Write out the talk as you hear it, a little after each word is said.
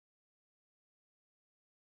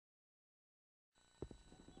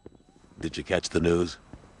Did you catch the news?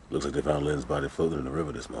 Looks like they found Lynn's body floating in the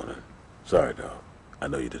river this morning. Sorry, dog. I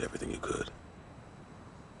know you did everything you could.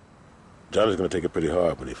 Johnny's gonna take it pretty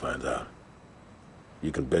hard when he finds out.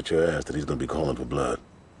 You can bet your ass that he's gonna be calling for blood.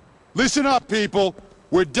 Listen up, people.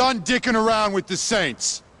 We're done dicking around with the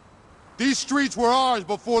Saints. These streets were ours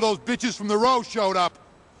before those bitches from the row showed up.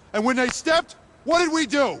 And when they stepped, what did we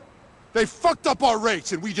do? They fucked up our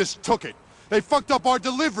rates and we just took it. They fucked up our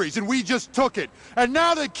deliveries and we just took it. And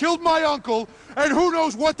now they killed my uncle, and who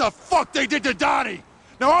knows what the fuck they did to Donnie.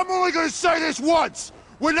 Now I'm only gonna say this once.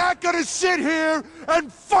 We're not gonna sit here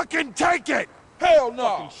and fucking take it! Hell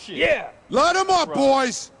no! Yeah! Light them up,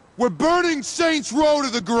 boys! We're burning Saints Row to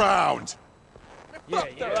the ground! Yeah.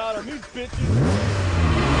 Out of me, bitches!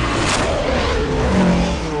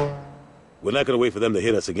 We're not gonna wait for them to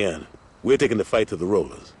hit us again. We're taking the fight to the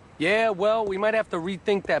rollers. Yeah, well, we might have to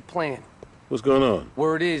rethink that plan. What's going on?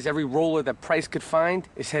 Word is, every roller that Price could find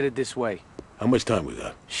is headed this way. How much time we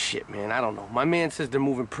got? Shit, man, I don't know. My man says they're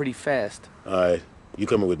moving pretty fast. All right, you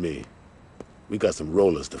coming with me. We got some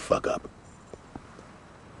rollers to fuck up.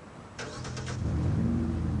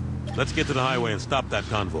 Let's get to the highway and stop that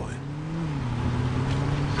convoy.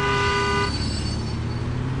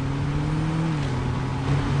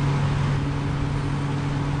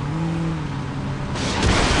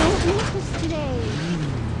 Don't miss us today.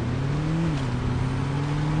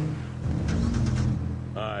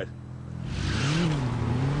 All right.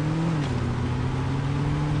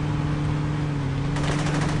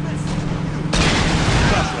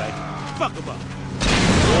 That's right. Fuck them up.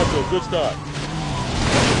 We're off to a good start.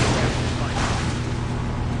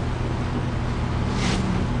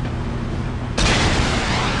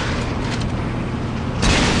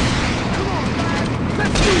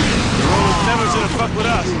 Fuck with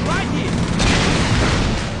us. Right here!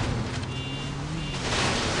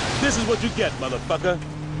 This is what you get, motherfucker.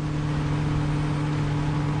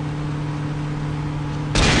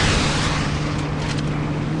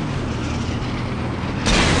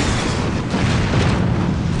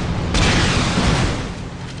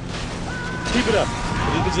 Keep it up.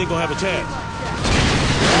 These bitches ain't gonna have a chance.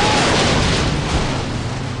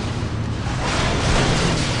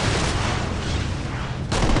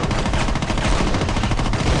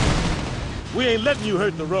 We ain't letting you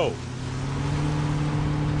hurt the road.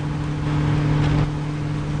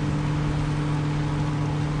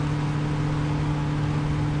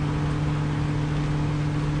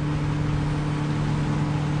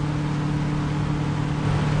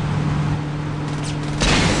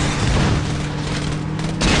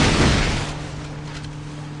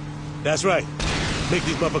 That's right. Make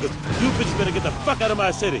these motherfuckers. You bitches better get the fuck out of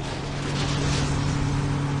my city.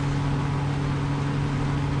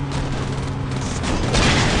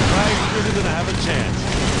 Isn't gonna have a chance.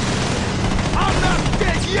 I'm not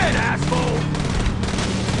dead yet, asshole!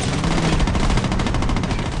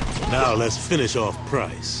 Now let's finish off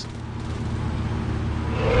Price.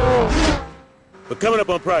 We're coming up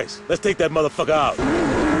on Price. Let's take that motherfucker out.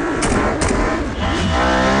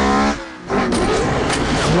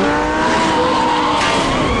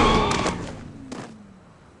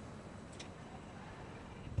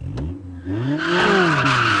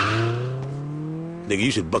 Nigga,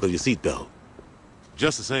 you should buckle your seatbelt.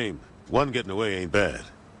 Just the same, one getting away ain't bad.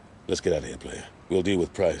 Let's get out of here, player. We'll deal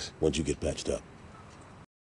with Price once you get patched up.